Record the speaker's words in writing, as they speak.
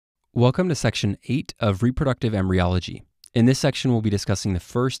Welcome to Section 8 of Reproductive Embryology. In this section, we'll be discussing the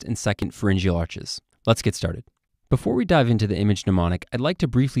first and second pharyngeal arches. Let's get started. Before we dive into the image mnemonic, I'd like to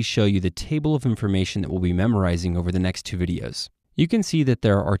briefly show you the table of information that we'll be memorizing over the next two videos. You can see that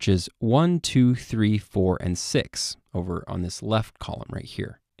there are arches 1, 2, 3, 4, and 6 over on this left column right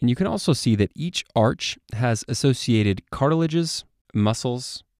here. And you can also see that each arch has associated cartilages,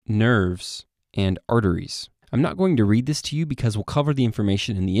 muscles, nerves, and arteries. I'm not going to read this to you because we'll cover the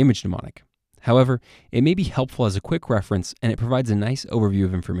information in the image mnemonic. However, it may be helpful as a quick reference and it provides a nice overview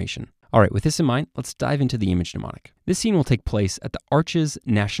of information. All right, with this in mind, let's dive into the image mnemonic. This scene will take place at the Arches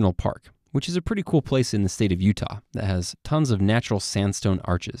National Park, which is a pretty cool place in the state of Utah that has tons of natural sandstone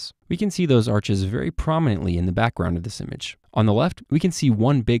arches. We can see those arches very prominently in the background of this image. On the left, we can see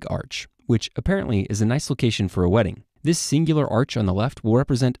one big arch, which apparently is a nice location for a wedding. This singular arch on the left will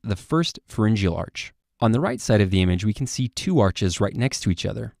represent the first pharyngeal arch. On the right side of the image, we can see two arches right next to each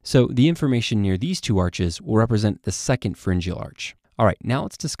other. So the information near these two arches will represent the second pharyngeal arch. All right, now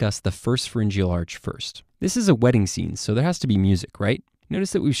let's discuss the first pharyngeal arch first. This is a wedding scene, so there has to be music, right?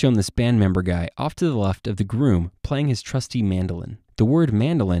 Notice that we've shown this band member guy off to the left of the groom playing his trusty mandolin. The word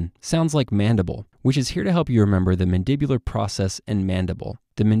mandolin sounds like mandible, which is here to help you remember the mandibular process and mandible.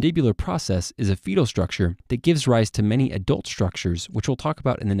 The mandibular process is a fetal structure that gives rise to many adult structures, which we'll talk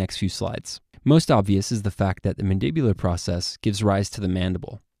about in the next few slides. Most obvious is the fact that the mandibular process gives rise to the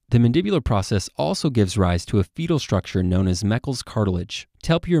mandible. The mandibular process also gives rise to a fetal structure known as Meckel's cartilage. To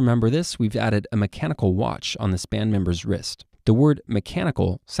help you remember this, we've added a mechanical watch on this band member's wrist. The word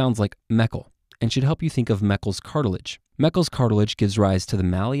mechanical sounds like Meckel and should help you think of Meckel's cartilage. Meckel's cartilage gives rise to the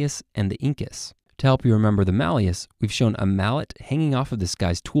malleus and the incus. To help you remember the malleus, we've shown a mallet hanging off of this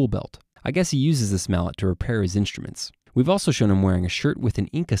guy's tool belt. I guess he uses this mallet to repair his instruments. We've also shown him wearing a shirt with an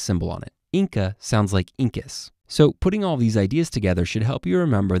Inca symbol on it. Inca sounds like incus. So putting all these ideas together should help you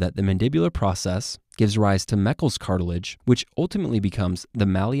remember that the mandibular process gives rise to Meckel's cartilage, which ultimately becomes the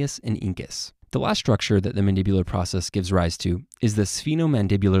malleus and incus. The last structure that the mandibular process gives rise to is the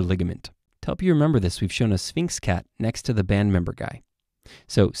sphenomandibular ligament. To help you remember this, we've shown a sphinx cat next to the band member guy.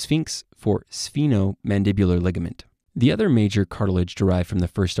 So sphinx for sphenomandibular ligament. The other major cartilage derived from the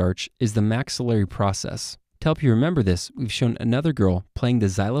first arch is the maxillary process. To help you remember this, we've shown another girl playing the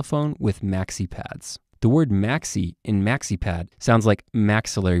xylophone with maxi pads. The word maxi in maxi pad sounds like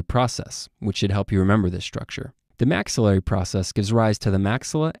maxillary process, which should help you remember this structure. The maxillary process gives rise to the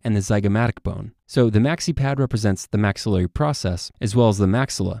maxilla and the zygomatic bone. So the maxi pad represents the maxillary process as well as the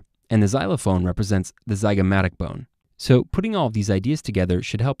maxilla, and the xylophone represents the zygomatic bone. So putting all of these ideas together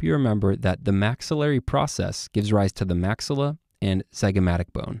should help you remember that the maxillary process gives rise to the maxilla and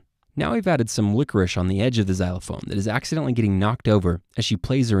zygomatic bone. Now we've added some licorice on the edge of the xylophone that is accidentally getting knocked over as she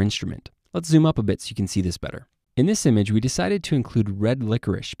plays her instrument. Let's zoom up a bit so you can see this better. In this image, we decided to include red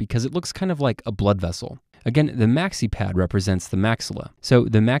licorice because it looks kind of like a blood vessel. Again, the maxi pad represents the maxilla. So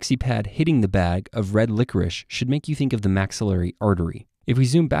the maxi pad hitting the bag of red licorice should make you think of the maxillary artery. If we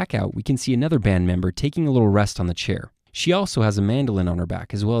zoom back out, we can see another band member taking a little rest on the chair. She also has a mandolin on her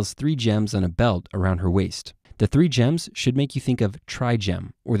back as well as 3 gems and a belt around her waist. The 3 gems should make you think of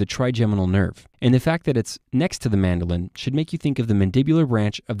trigem, or the trigeminal nerve. And the fact that it's next to the mandolin should make you think of the mandibular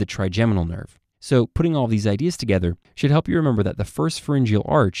branch of the trigeminal nerve. So putting all these ideas together should help you remember that the first pharyngeal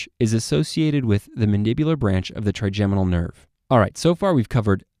arch is associated with the mandibular branch of the trigeminal nerve. All right, so far we've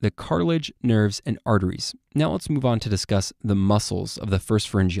covered the cartilage, nerves, and arteries. Now let's move on to discuss the muscles of the first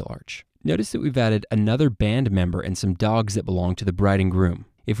pharyngeal arch. Notice that we've added another band member and some dogs that belong to the bride and groom.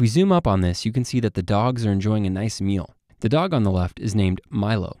 If we zoom up on this, you can see that the dogs are enjoying a nice meal. The dog on the left is named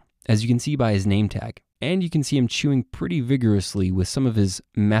Milo, as you can see by his name tag. And you can see him chewing pretty vigorously with some of his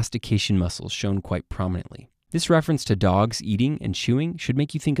mastication muscles shown quite prominently. This reference to dogs eating and chewing should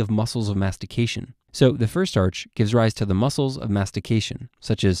make you think of muscles of mastication. So the first arch gives rise to the muscles of mastication,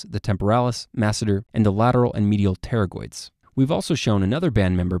 such as the temporalis, masseter, and the lateral and medial pterygoids. We've also shown another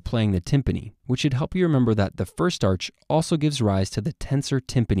band member playing the tympani, which should help you remember that the first arch also gives rise to the tensor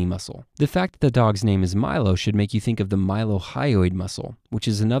tympani muscle. The fact that the dog's name is Milo should make you think of the mylohyoid muscle, which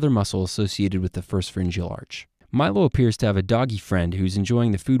is another muscle associated with the first pharyngeal arch. Milo appears to have a doggy friend who's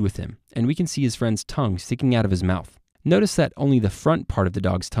enjoying the food with him, and we can see his friend's tongue sticking out of his mouth. Notice that only the front part of the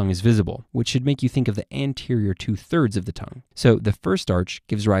dog's tongue is visible, which should make you think of the anterior 2/3 of the tongue. So the first arch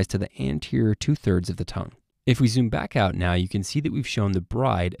gives rise to the anterior 2/3 of the tongue. If we zoom back out now, you can see that we've shown the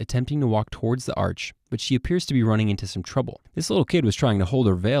bride attempting to walk towards the arch, but she appears to be running into some trouble. This little kid was trying to hold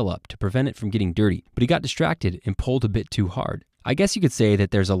her veil up to prevent it from getting dirty, but he got distracted and pulled a bit too hard. I guess you could say that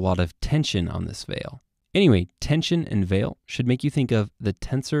there's a lot of tension on this veil. Anyway, tension and veil should make you think of the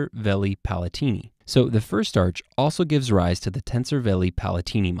tensor veli palatini. So the first arch also gives rise to the tensor veli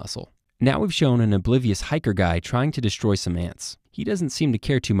palatini muscle. Now we've shown an oblivious hiker guy trying to destroy some ants. He doesn't seem to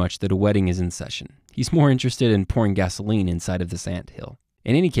care too much that a wedding is in session. He's more interested in pouring gasoline inside of this ant hill.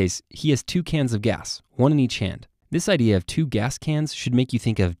 In any case, he has 2 cans of gas, one in each hand. This idea of 2 gas cans should make you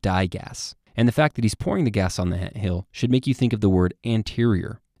think of dye gas. And the fact that he's pouring the gas on the ant hill should make you think of the word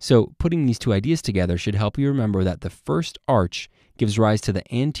anterior. So putting these 2 ideas together should help you remember that the first arch gives rise to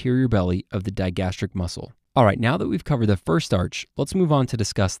the anterior belly of the digastric muscle. All right, now that we've covered the first arch, let's move on to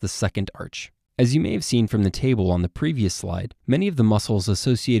discuss the second arch. As you may have seen from the table on the previous slide, many of the muscles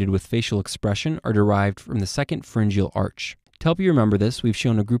associated with facial expression are derived from the second pharyngeal arch. To help you remember this, we've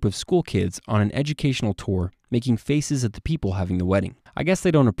shown a group of school kids on an educational tour making faces at the people having the wedding. I guess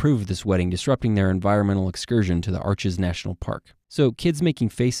they don't approve of this wedding disrupting their environmental excursion to the Arches National Park. So kids making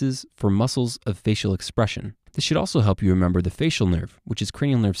faces for muscles of facial expression. This should also help you remember the facial nerve, which is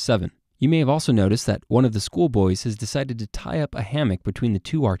cranial nerve 7. You may have also noticed that one of the schoolboys has decided to tie up a hammock between the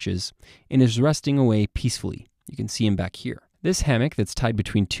 2 arches and is resting away peacefully. You can see him back here. This hammock that's tied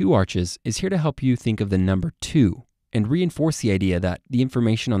between 2 arches is here to help you think of the number 2 and reinforce the idea that the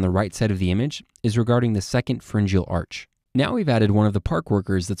information on the right side of the image is regarding the second pharyngeal arch. Now we've added one of the park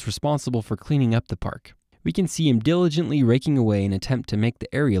workers that's responsible for cleaning up the park. We can see him diligently raking away in an attempt to make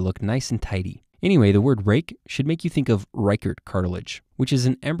the area look nice and tidy. Anyway, the word rake should make you think of Reichert cartilage, which is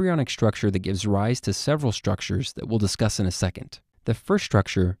an embryonic structure that gives rise to several structures that we'll discuss in a second. The first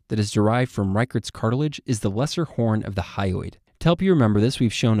structure that is derived from Reichert's cartilage is the lesser horn of the hyoid. To help you remember this,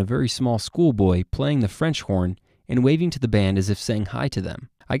 we've shown a very small schoolboy playing the French horn and waving to the band as if saying hi to them.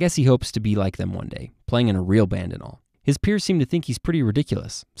 I guess he hopes to be like them one day, playing in a real band and all. His peers seem to think he's pretty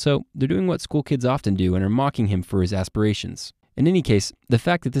ridiculous, so they're doing what school kids often do and are mocking him for his aspirations. In any case, the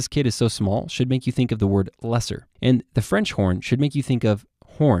fact that this kid is so small should make you think of the word lesser, and the French horn should make you think of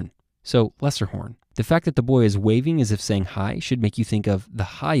horn, so lesser horn. The fact that the boy is waving as if saying hi should make you think of the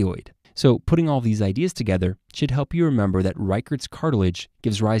hyoid. So putting all these ideas together should help you remember that Reichert's cartilage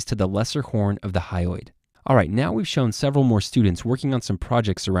gives rise to the lesser horn of the hyoid. All right, now we've shown several more students working on some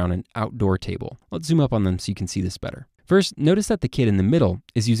projects around an outdoor table. Let's zoom up on them so you can see this better. First, notice that the kid in the middle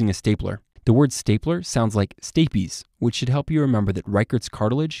is using a stapler. The word stapler sounds like stapes, which should help you remember that Reichert's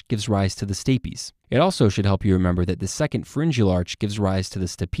cartilage gives rise to the stapes. It also should help you remember that the second pharyngeal arch gives rise to the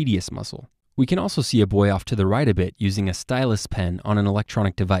stapedius muscle. We can also see a boy off to the right a bit using a stylus pen on an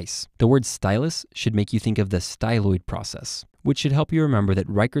electronic device. The word stylus should make you think of the styloid process, which should help you remember that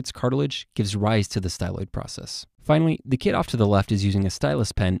Reichert's cartilage gives rise to the styloid process. Finally, the kid off to the left is using a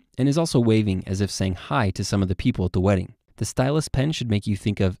stylus pen and is also waving as if saying hi to some of the people at the wedding. The stylus pen should make you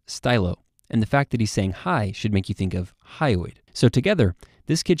think of stylo, and the fact that he's saying hi should make you think of hyoid. So together,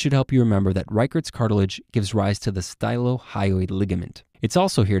 this kid should help you remember that Reichert's cartilage gives rise to the stylohyoid ligament. It's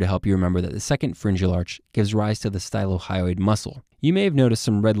also here to help you remember that the second pharyngeal arch gives rise to the stylohyoid muscle. You may have noticed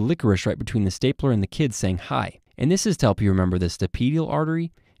some red licorice right between the stapler and the kid saying hi, and this is to help you remember the stapedial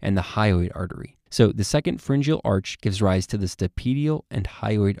artery and the hyoid artery. So the second pharyngeal arch gives rise to the stapedial and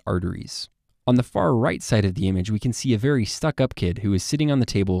hyoid arteries. On the far right side of the image, we can see a very stuck-up kid who is sitting on the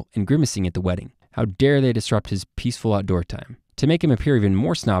table and grimacing at the wedding. How dare they disrupt his peaceful outdoor time? To make him appear even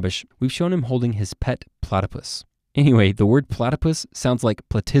more snobbish, we've shown him holding his pet platypus. Anyway, the word platypus sounds like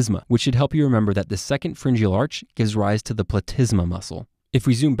platysma, which should help you remember that the second pharyngeal arch gives rise to the platysma muscle. If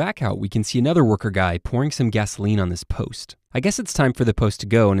we zoom back out, we can see another worker guy pouring some gasoline on this post. I guess it's time for the post to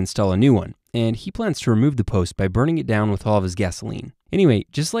go and install a new one, and he plans to remove the post by burning it down with all of his gasoline. Anyway,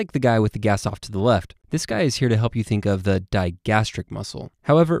 just like the guy with the gas off to the left, this guy is here to help you think of the digastric muscle.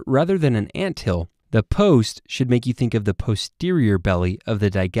 However, rather than an anthill, the post should make you think of the posterior belly of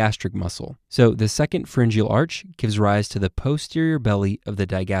the digastric muscle. So the second pharyngeal arch gives rise to the posterior belly of the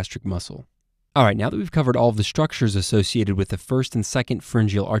digastric muscle. All right, now that we've covered all of the structures associated with the first and second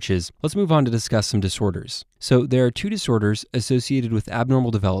pharyngeal arches, let's move on to discuss some disorders. So there are 2 disorders associated with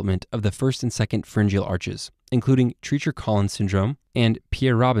abnormal development of the first and second pharyngeal arches, including Treacher-Collins syndrome and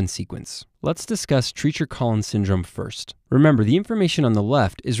Pierre-Robin sequence. Let's discuss Treacher-Collins syndrome first. Remember, the information on the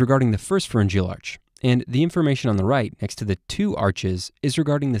left is regarding the first pharyngeal arch, and the information on the right, next to the 2 arches, is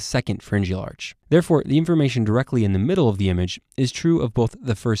regarding the second pharyngeal arch. Therefore, the information directly in the middle of the image is true of both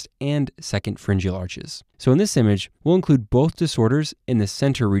the first and second pharyngeal arches. So in this image, we'll include both disorders in the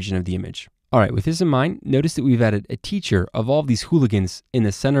center region of the image. All right, with this in mind, notice that we've added a teacher of all of these hooligans in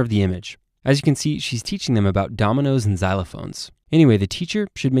the center of the image. As you can see, she's teaching them about dominoes and xylophones. Anyway, the teacher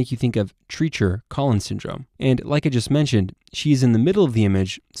should make you think of Treacher-Collins syndrome. And like I just mentioned, she is in the middle of the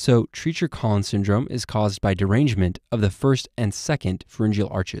image, so Treacher-Collins syndrome is caused by derangement of the first and second pharyngeal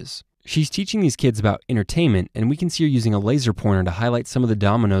arches. She's teaching these kids about entertainment, and we can see her using a laser pointer to highlight some of the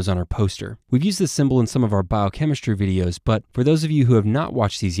dominoes on her poster. We've used this symbol in some of our biochemistry videos, but for those of you who have not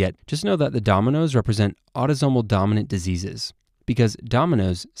watched these yet, just know that the dominoes represent autosomal dominant diseases, because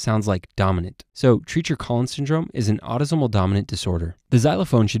dominoes sounds like dominant. So Treacher-Collins syndrome is an autosomal dominant disorder. The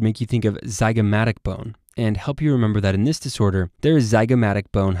xylophone should make you think of zygomatic bone and help you remember that in this disorder, there is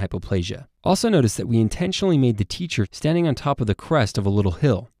zygomatic bone hypoplasia. Also notice that we intentionally made the teacher standing on top of the crest of a little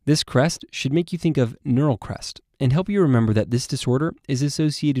hill. This crest should make you think of neural crest and help you remember that this disorder is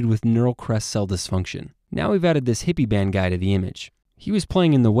associated with neural crest cell dysfunction. Now we've added this hippie band guy to the image. He was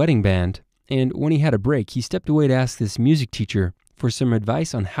playing in the wedding band, and when he had a break, he stepped away to ask this music teacher for some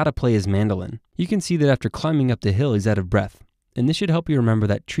advice on how to play his mandolin. You can see that after climbing up the hill, he's out of breath. And this should help you remember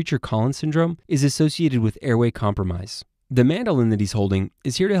that Treacher-Collins syndrome is associated with airway compromise. The mandolin that he's holding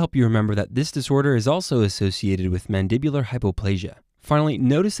is here to help you remember that this disorder is also associated with mandibular hypoplasia. Finally,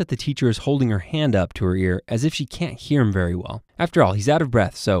 notice that the teacher is holding her hand up to her ear as if she can't hear him very well. After all, he's out of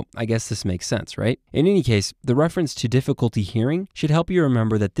breath, so I guess this makes sense, right? In any case, the reference to difficulty hearing should help you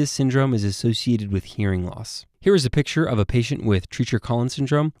remember that this syndrome is associated with hearing loss. Here is a picture of a patient with Treacher-Collins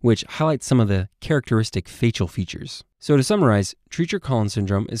syndrome, which highlights some of the characteristic facial features. So to summarize, Treacher-Collins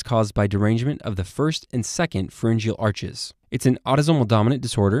syndrome is caused by derangement of the first and second pharyngeal arches. It's an autosomal dominant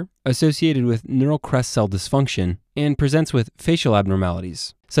disorder associated with neural crest cell dysfunction and presents with facial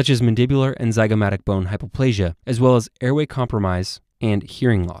abnormalities, such as mandibular and zygomatic bone hypoplasia, as well as airway compromise and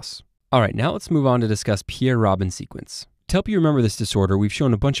hearing loss. All right, now let's move on to discuss Pierre-Robin sequence. To help you remember this disorder, we've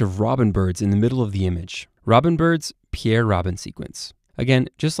shown a bunch of robin birds in the middle of the image. Robin birds, Pierre-Robin sequence. Again,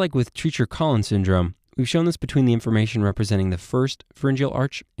 just like with Treacher-Collins syndrome, we've shown this between the information representing the first pharyngeal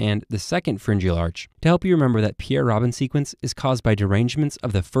arch and the second pharyngeal arch to help you remember that Pierre-Robin sequence is caused by derangements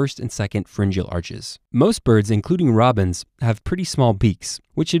of the first and second pharyngeal arches. Most birds, including robins, have pretty small beaks,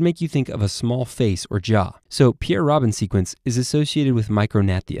 which should make you think of a small face or jaw. So Pierre-Robin sequence is associated with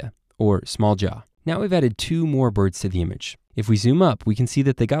micrognathia, or small jaw. Now we've added two more birds to the image. If we zoom up, we can see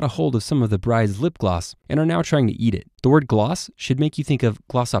that they got a hold of some of the bride's lip gloss and are now trying to eat it. The word gloss should make you think of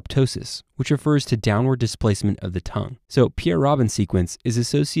glossoptosis, which refers to downward displacement of the tongue. So Pierre-Robin sequence is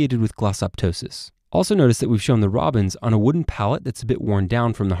associated with glossoptosis. Also notice that we've shown the robins on a wooden pallet that's a bit worn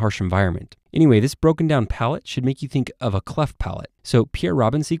down from the harsh environment. Anyway, this broken down pallet should make you think of a cleft palate. So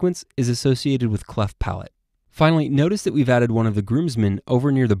Pierre-Robin sequence is associated with cleft palate. Finally, notice that we've added one of the groomsmen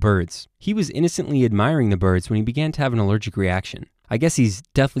over near the birds. He was innocently admiring the birds when he began to have an allergic reaction. I guess he's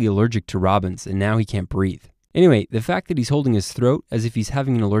deathly allergic to robins and now he can't breathe. Anyway, the fact that he's holding his throat as if he's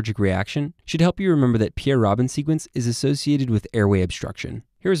having an allergic reaction should help you remember that Pierre-Robin sequence is associated with airway obstruction.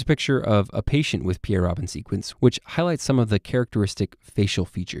 Here's a picture of a patient with Pierre-Robin sequence, which highlights some of the characteristic facial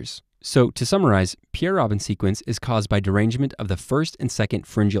features. So to summarize, Pierre-Robin sequence is caused by derangement of the first and second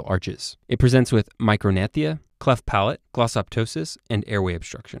pharyngeal arches. It presents with micrognathia, cleft palate, glossoptosis, and airway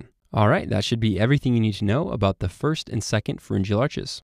obstruction. All right, that should be everything you need to know about the first and second pharyngeal arches.